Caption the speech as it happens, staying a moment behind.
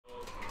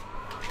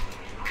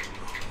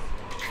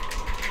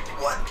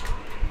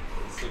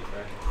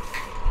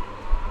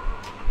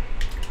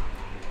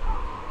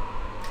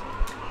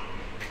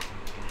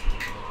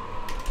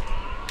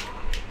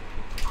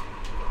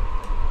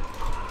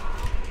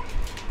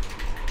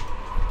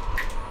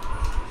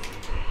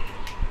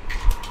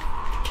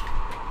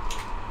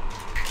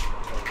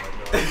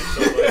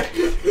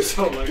You're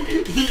so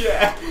lucky.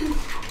 Yeah.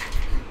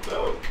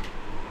 No.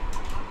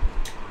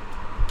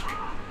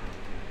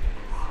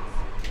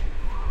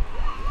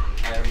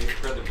 I am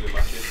incredibly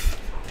lucky.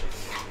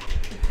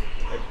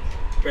 I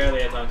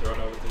barely had time to run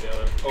over to the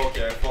other.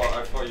 Okay, I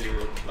thought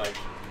you like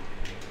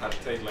had to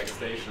take like a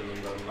station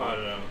and then. I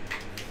don't know.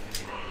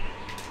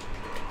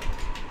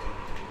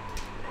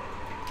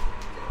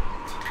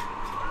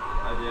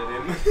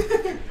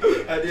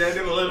 I did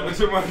a little bit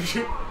too much.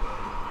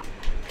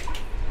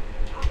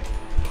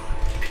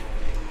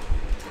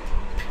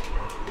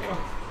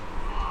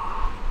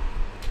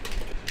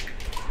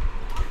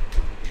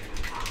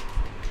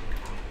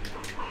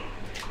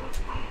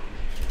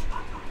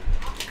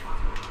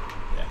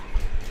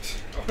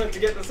 I wanted to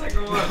get the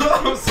second one.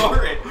 I'm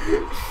sorry.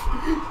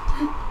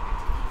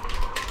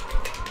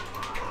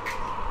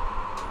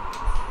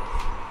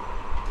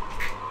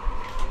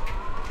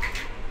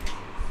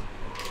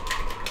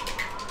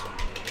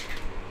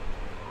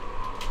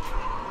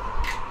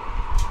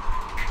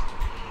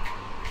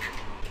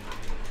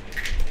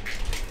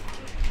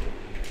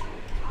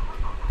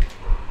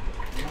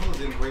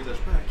 Didn't wave dash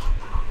back.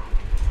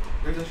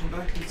 Wave dashing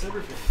back beats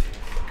everything.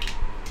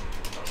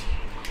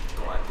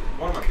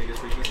 One of my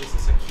biggest weaknesses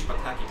is I keep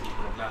attacking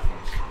people on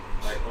platforms,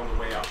 like on the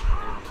way up,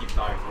 and keep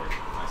dying for it.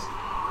 Nice.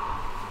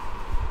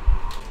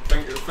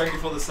 Thank you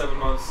for the 7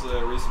 months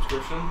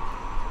resubscription.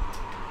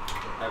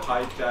 I've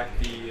hijacked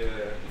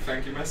the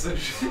thank you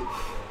message.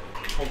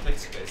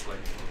 Context based,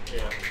 like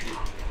yeah.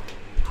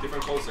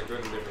 Different codes are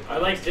good in different. I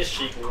like this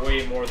Sheik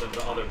way more than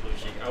the other blue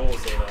Sheik. I will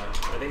say that.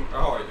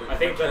 I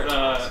think that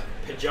the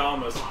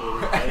pajamas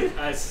blue,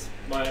 as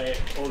my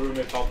old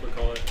roommate Pop would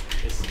call it,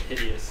 is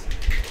hideous.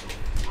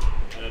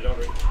 And I don't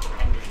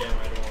understand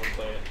why I don't want to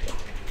play it.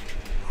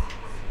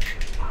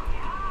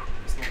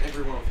 It's not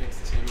everyone thinks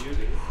the same you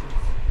do.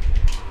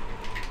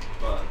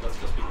 But that's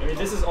just because. I mean,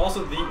 this is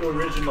also the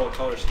original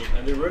color scheme,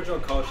 and the original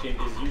color scheme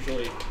is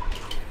usually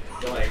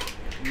the like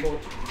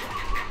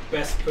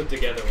best put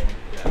together one.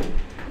 Yeah.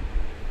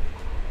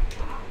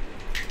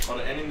 Are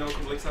there any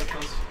notable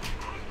exceptions?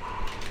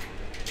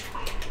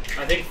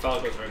 I think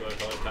Falco's regular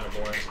color is kind of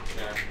boring.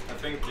 Yeah,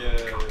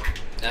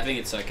 I think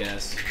it's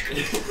suck-ass.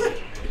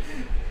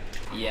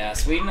 Yeah,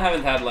 Sweden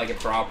haven't had like a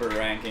proper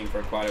ranking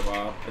for quite a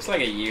while. It's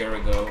like a year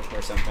ago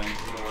or something.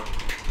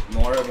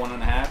 More 1.5?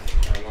 Yeah,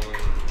 1.5.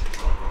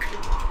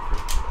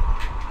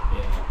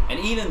 Yeah. And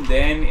even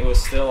then, it was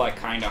still like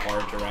kind of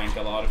hard to rank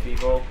a lot of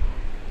people.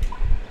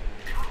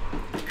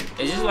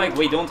 It's just like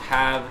we don't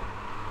have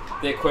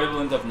the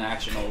equivalent of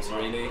nationals,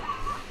 really.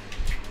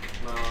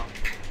 No.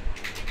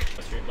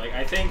 That's true. Like,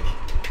 I think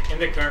in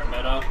the current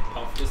meta,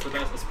 Puff is the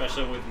best,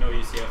 especially with no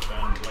UCF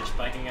and ledge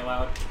spiking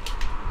allowed.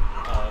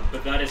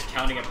 But that is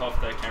counting a Puff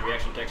that can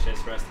reaction tech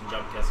chase rest and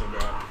jump castle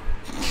grab.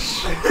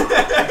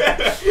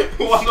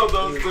 One of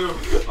those two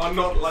are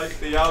not like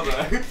the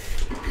other.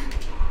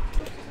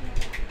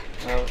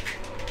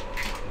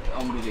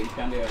 Ombudsman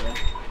kan det göra.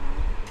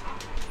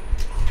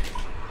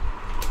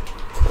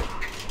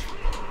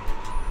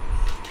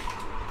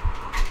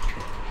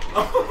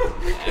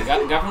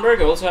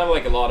 Gothenburg also have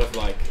like a lot of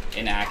like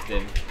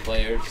inactive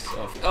players.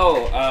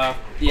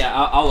 Yeah,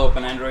 I'll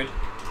open Android.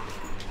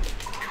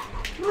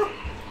 No.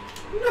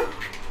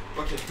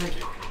 Okay, thank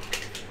you.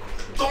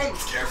 Don't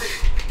scare me.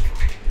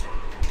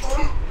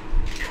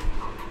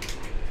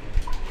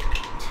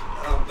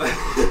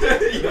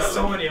 There's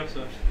so many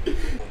episodes.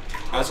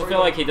 I also feel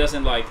like he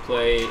doesn't like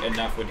play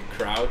enough with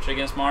crouch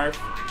against Marth.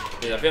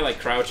 Because I feel like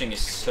crouching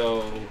is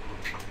so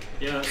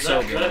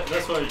so good.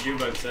 That's what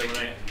Jubak said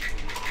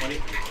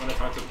when I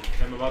talked to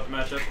him about the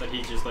matchup, that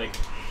he just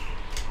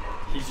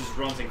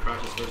runs and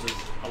crouches versus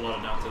a lot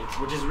of down tilts,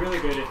 which is really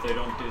good if they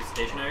don't do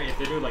stationary. If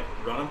they do like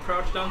run and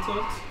crouch down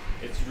tilts,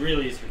 it's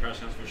really easy to crouch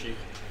down for Sheik.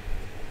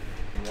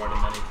 More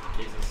than many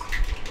cases.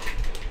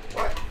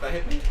 What? That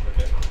hit me?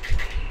 Okay.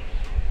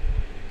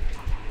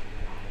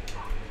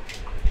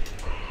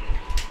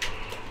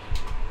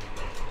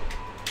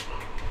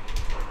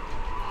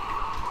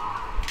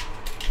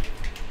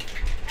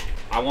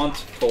 I want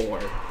 4.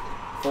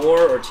 4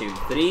 or 2.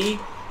 3.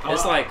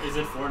 It's like. Is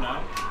it 4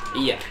 now?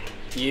 Yeah.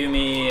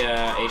 Yumi,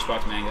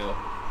 H-Box Mango.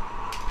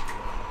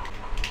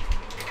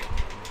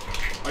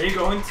 Are you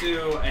going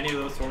to any of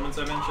those tournaments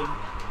I mentioned?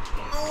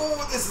 No,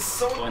 this is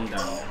so One down.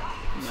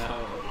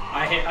 No.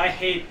 I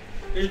hate.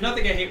 There's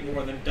nothing I hate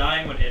more than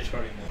dying when edge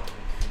guarding more.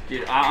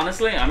 Dude,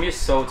 honestly, I'm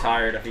just so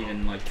tired of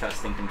even like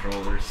testing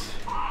controllers.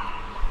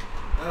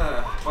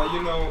 Well,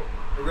 you know,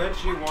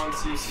 Reggie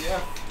wants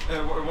UCF.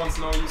 Wants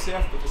no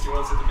UCF because he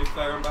wants it to be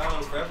fair and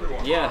balanced for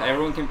everyone. Yeah,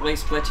 everyone can play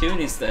Splatoon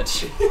instead.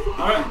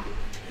 Alright.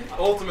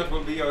 Ultimate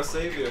will be our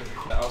savior.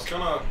 I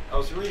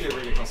was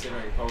really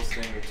considering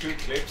posting 2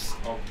 clips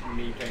of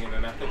me playing in the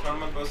Netflix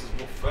tournament versus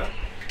Wuffe.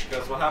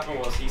 Because what happened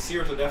was he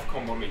 0-to-death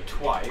comboed me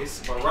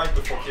twice, but right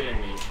before killing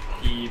me,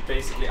 he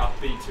basically up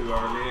B too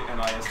early and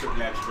I just took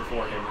ledge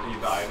before him and he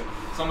died.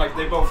 So I'm like,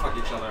 they both fuck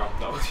each other up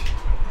though.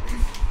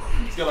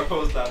 He's gonna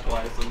post that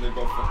twice and they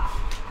both fuck.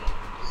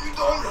 You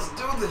don't just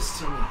do this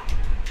to me.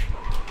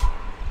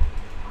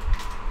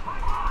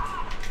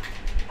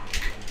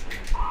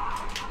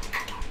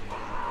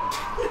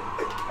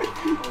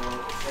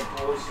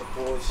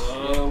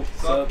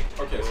 So,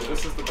 okay, so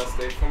this is the best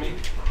stage for me.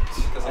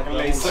 Because I can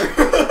laser.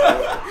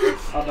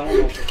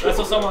 That's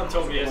what someone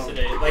told me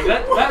yesterday. Like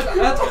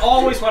that's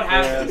always what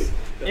happens.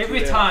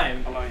 Every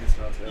time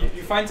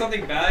you find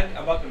something bad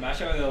about the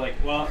matchup, and they're like,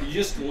 "Well, you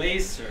just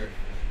laser,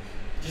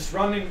 just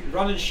run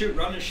and shoot,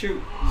 run and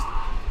shoot." Just,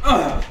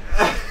 I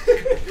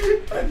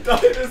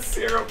died at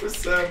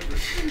 0%.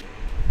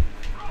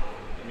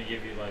 Let me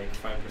give you like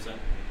 5%.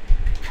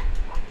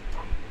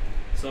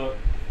 So,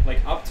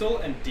 like up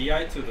tilt and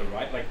DI to the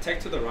right, like tech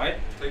to the right.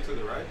 Take to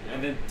the right. Yeah.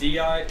 And then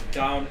DI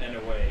down and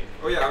away.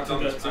 Oh yeah, I've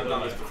done this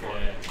left. before.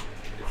 Yeah.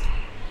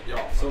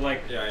 Yeah. So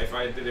like, yeah, if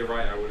I did it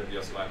right, I would have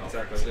just like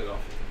exactly slid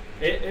off.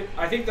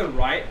 I think the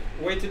right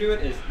way to do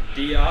it is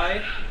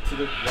DI to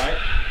the right,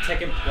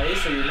 tech in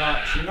place, so you're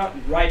not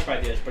right by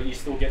the edge, but you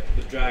still get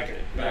the drag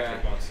back in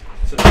the box.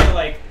 So they're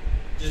like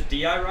just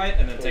DI right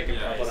and then tech in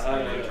place.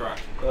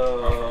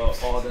 Ja,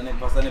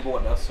 fast den är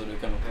båda så du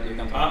kan ta den.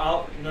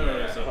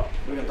 No, so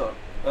Du kan ta den.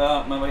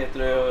 Men vad heter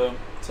det?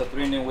 Sätter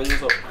du in din wheel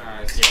så? but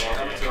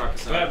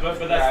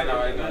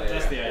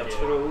that's the idea.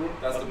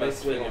 That's the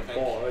best thing I think.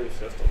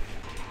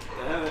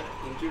 I have an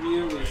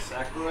interview with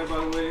Sakurai, by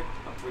the way,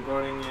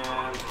 regarding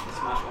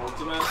Smash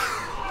Ultimate.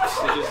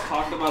 They just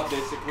talked about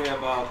basically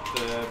about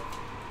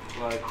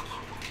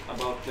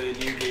the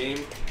new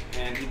game,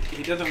 and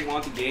he doesn't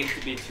want the game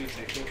to be too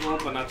technical,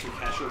 but not too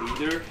casual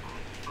either.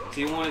 So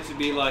he wanted it to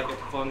be like a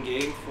fun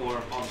game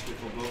for obviously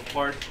for both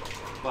parts.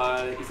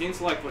 But it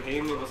seems like for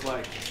him it was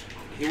like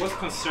he was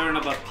concerned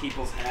about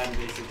people's hand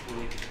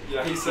basically.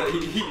 Yeah, he said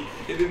he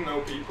didn't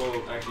know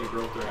people actually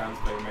broke their hands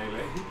playing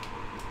Melee.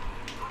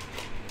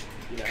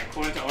 Yeah,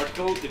 according to the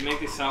article, they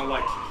make it sound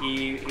like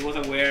he was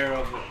aware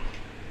of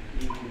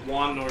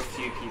one or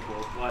few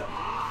people, but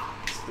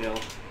still.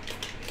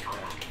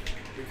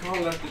 We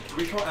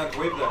can't add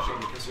wave dashing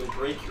because you'll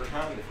break your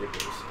hand if we do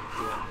this.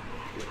 Yeah.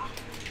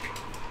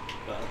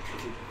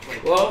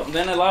 Well,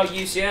 then allow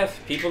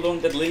UCF. People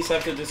don't at least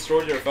have to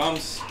destroy their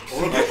thumbs.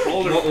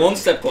 One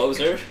step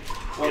closer.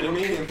 What do you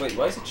mean? Wait,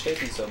 why is it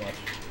shaking so much?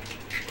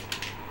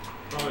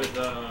 Probably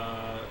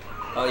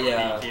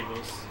the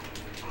cables.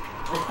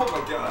 Oh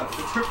my god,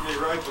 it took me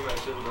right when that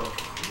shit was off.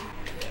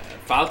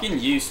 Falcon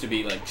used to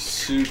be like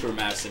super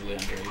massively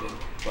underrated,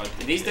 but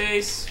these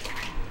days,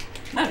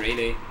 not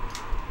really.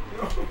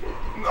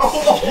 No!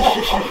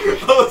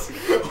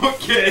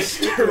 Okay.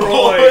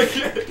 Destroy.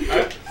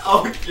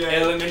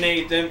 Okay.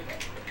 Eliminate them.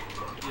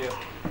 Yeah.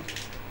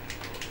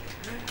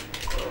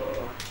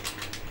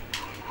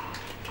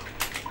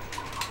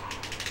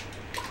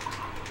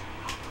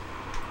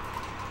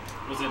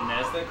 Was it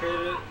Ness that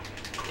created it?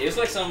 It was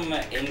like some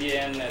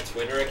Indian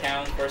Twitter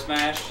account for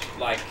Smash,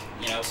 like,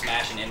 you know,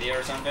 Smash in India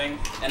or something.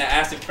 And I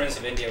asked if Prince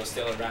of India was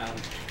still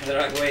around. And they're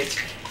like, wait,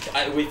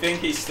 we think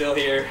he's still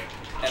here.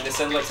 And they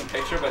sent like some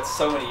picture, but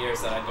so many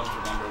years that I don't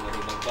remember what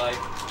he looked like.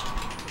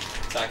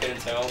 So I couldn't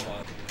tell,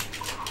 but...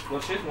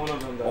 Well, she's one of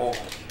them that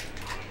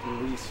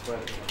least spread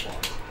in the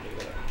block.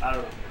 I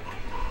don't know.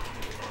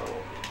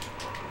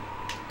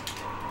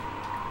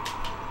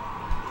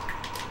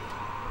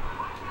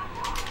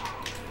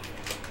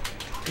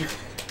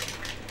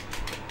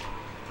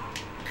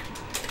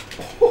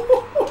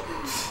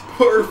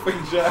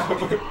 Perfect jab.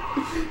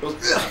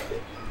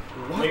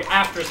 Like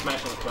after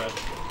Smash on Splash,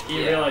 he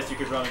realized you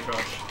could run and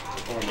crouch.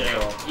 Oh my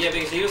god. Yeah,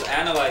 because he was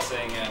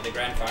analyzing the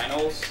grand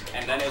finals,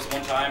 and then it was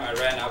one time I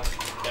ran up,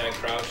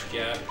 crouch,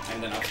 jab,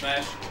 and then up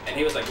smash, and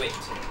he was like, wait,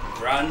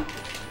 run,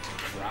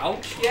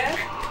 crouch, jab?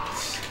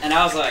 And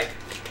I was like,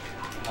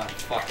 oh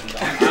fucking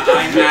god,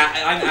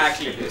 I'm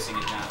actually losing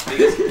it now.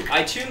 Because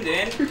I tuned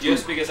in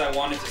just because I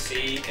wanted to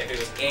see if it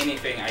was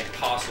anything I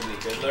possibly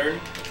could learn,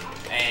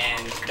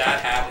 and that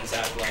happens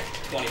after like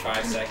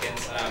 25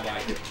 seconds, and I'm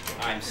like,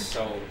 I'm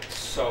so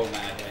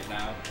mad right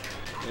now.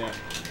 Yeah.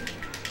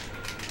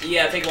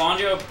 Yeah, I think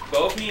Wanjo,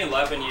 both me and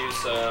Leffen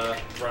use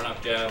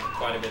run-up jab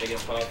quite a bit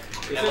against Puck.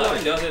 And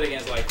Leffen does it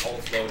against like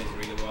hold floaties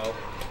really well.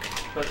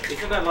 But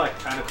isn't that like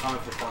kind of common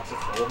for Fox's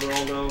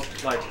overall though?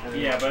 Like, I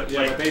mean, but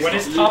when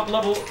it's top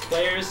level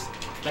players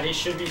that he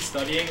should be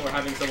studying or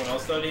having someone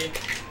else study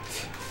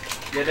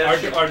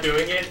are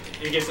doing it,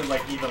 it gives him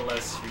like even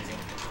less reason.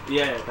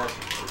 Yeah, that's.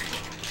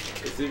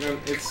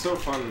 It's so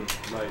fun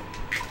like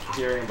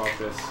hearing about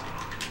this.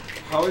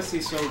 How is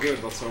he so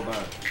good but so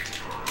bad?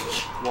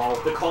 Wow,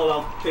 the call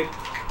out pick.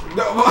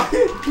 No, what?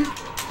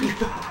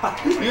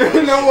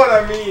 You know what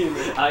I mean.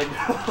 I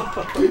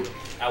know.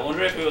 I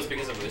wonder if it was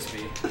because of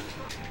Wispy.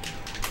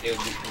 It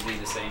would be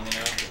the same, you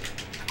know?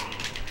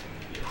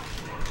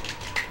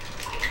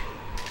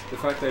 The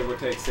fact that it would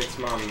take 6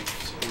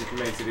 months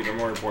makes it even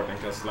more important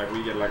because like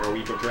we get like a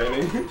week of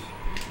training.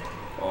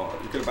 Oh,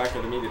 you could have backed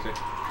it immediately. Or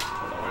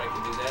I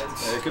could do that.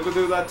 Yeah, you could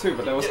do that too,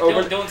 but that was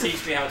Don't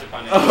teach me how to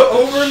punish.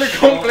 overly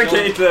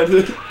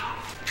complicated.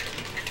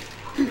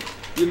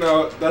 You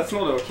know, that's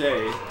not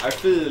okay. I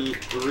feel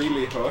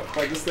really hurt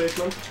by this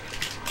statement.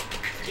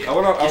 I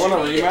want a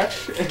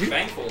rematch.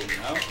 Thankful, you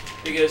know?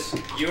 Because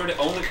you're the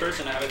only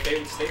person I have a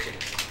favorite station.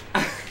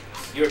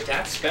 You're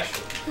that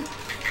special.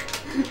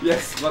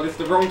 Yes, but it's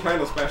the wrong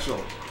kind of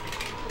special.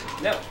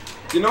 No.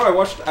 You know,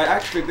 I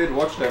actually did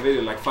watch that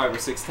video like 5 or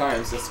 6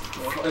 times, just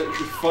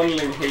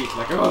funneling hate,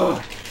 like,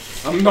 oh,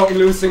 I'm not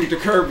losing to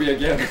Kirby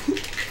again.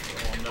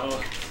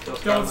 Oh no,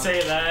 don't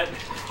say that.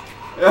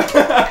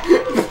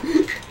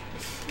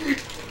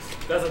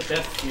 That's a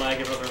death flag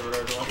if I've ever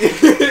heard one.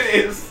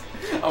 It is.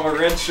 I'm a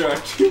red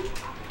shirt.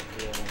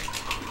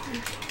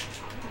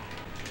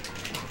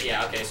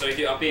 Yeah, okay, so if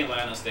you up in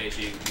line on stage,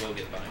 you will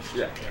get punished.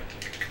 Yeah.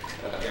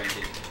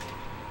 Guaranteed.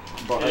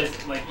 But It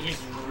is, like, he's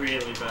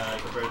really bad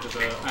compared to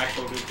the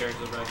actual good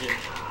characters back in.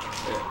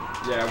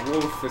 yeah,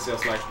 Wolf is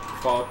just like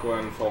Falco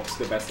and Fox,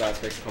 the best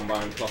aspects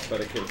combined, plus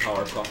better kill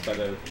power, plus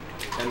better.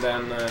 And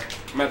then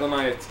Meta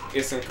Knight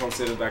isn't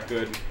considered that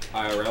good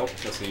IRL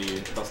because he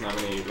doesn't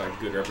have any like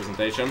good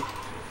representation.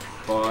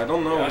 But I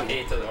don't know. I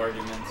hate the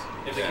argument.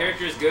 If the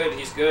character is good,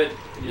 he's good.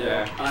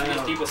 Yeah.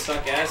 These people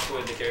suck ass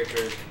with the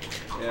character.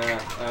 Yeah.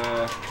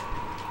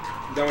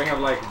 Then we have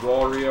like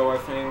Wario, I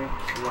think.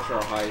 I'm not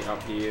sure how high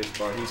up he is,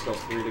 but he's got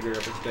really good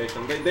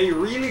representation. They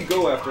really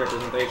go after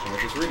representation,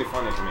 which is really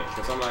funny to me,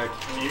 because I'm like...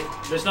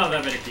 There's not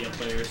that many PM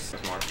players.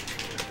 That's smart.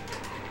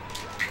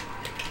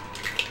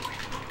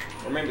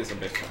 Or maybe it's a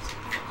bit fast.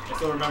 I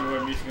still remember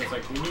when music was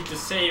like, we need to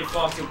save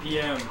Fox at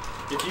PM.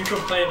 If you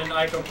complain and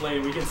I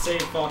complain, we can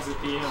save Fox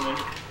at PM. And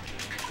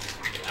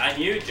I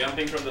knew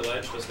jumping from the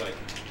ledge was like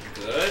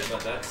good,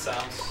 but that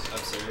sounds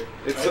absurd.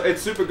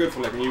 It's super good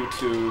for like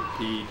Mewtwo,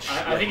 Peach.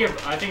 I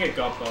think it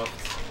got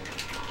buffed.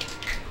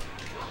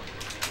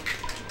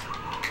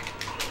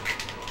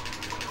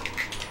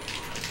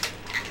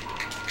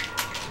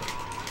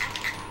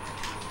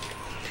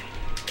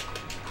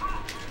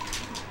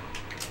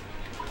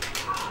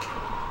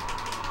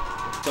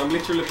 So I'm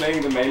literally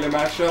playing the melee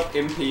matchup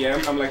in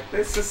PM. I'm like,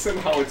 this isn't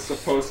how it's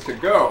supposed to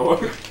go.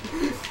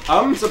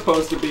 I'm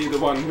supposed to be the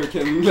one who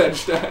can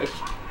ledge dash.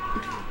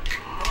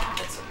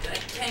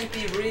 That can't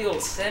be real.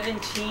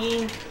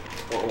 17?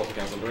 Or auto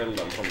cancel drill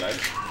them from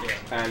ledge.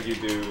 Yeah. And you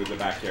do the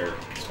back air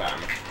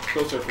spam.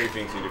 Those are 3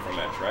 things you do from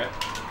ledge, right?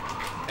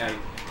 And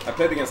I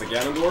played against a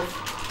Ganondorf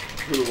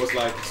who was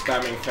like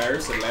spamming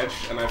fairs and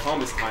ledge, and I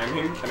found his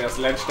timing and I just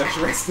ledge dash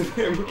rested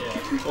him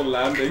on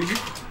landing.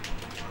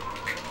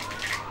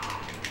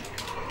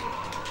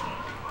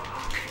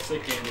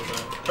 Sick game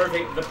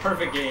design. The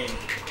perfect game.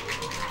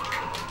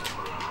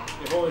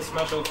 If only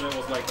Smash Ultimate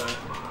was like that.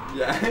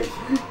 Yeah.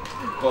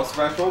 Well,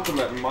 Smash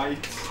Ultimate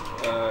might...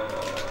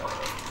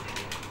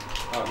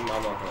 I'm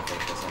not gonna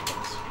finish this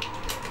sentence.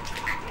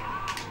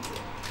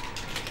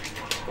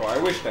 Well, I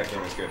wish that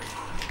game was good.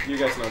 You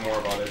guys know more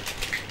about it.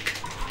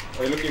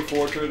 Are you looking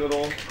forward to it at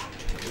all?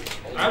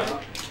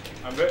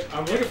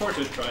 I'm looking forward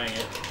to trying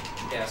it.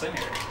 Yeah, same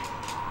here.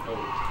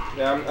 Oh.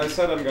 Yeah, I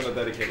said I'm gonna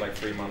dedicate like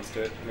 3 months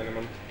to it,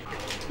 minimum.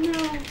 No. No.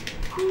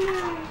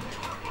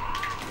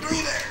 Are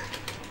there?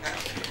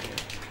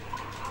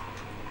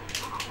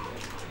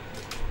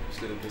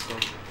 Still this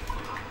one.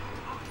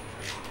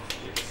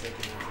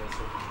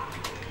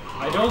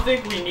 I don't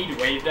think we need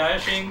wave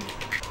dashing.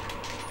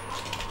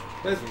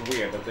 That's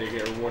weird that they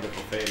get rewarded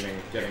for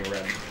failing getting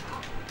red.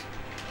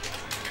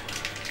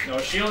 No,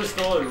 Shield is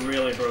still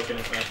really broken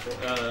in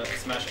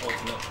Smash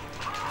Ultimate.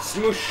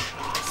 Smoosh.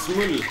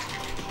 Smull.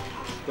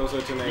 Those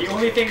are 2 names. The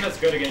only thing that's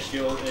good against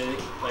Shield is,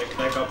 like,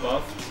 that got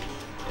buffed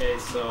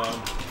is, I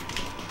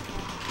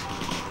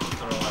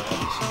don't know why I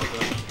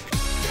have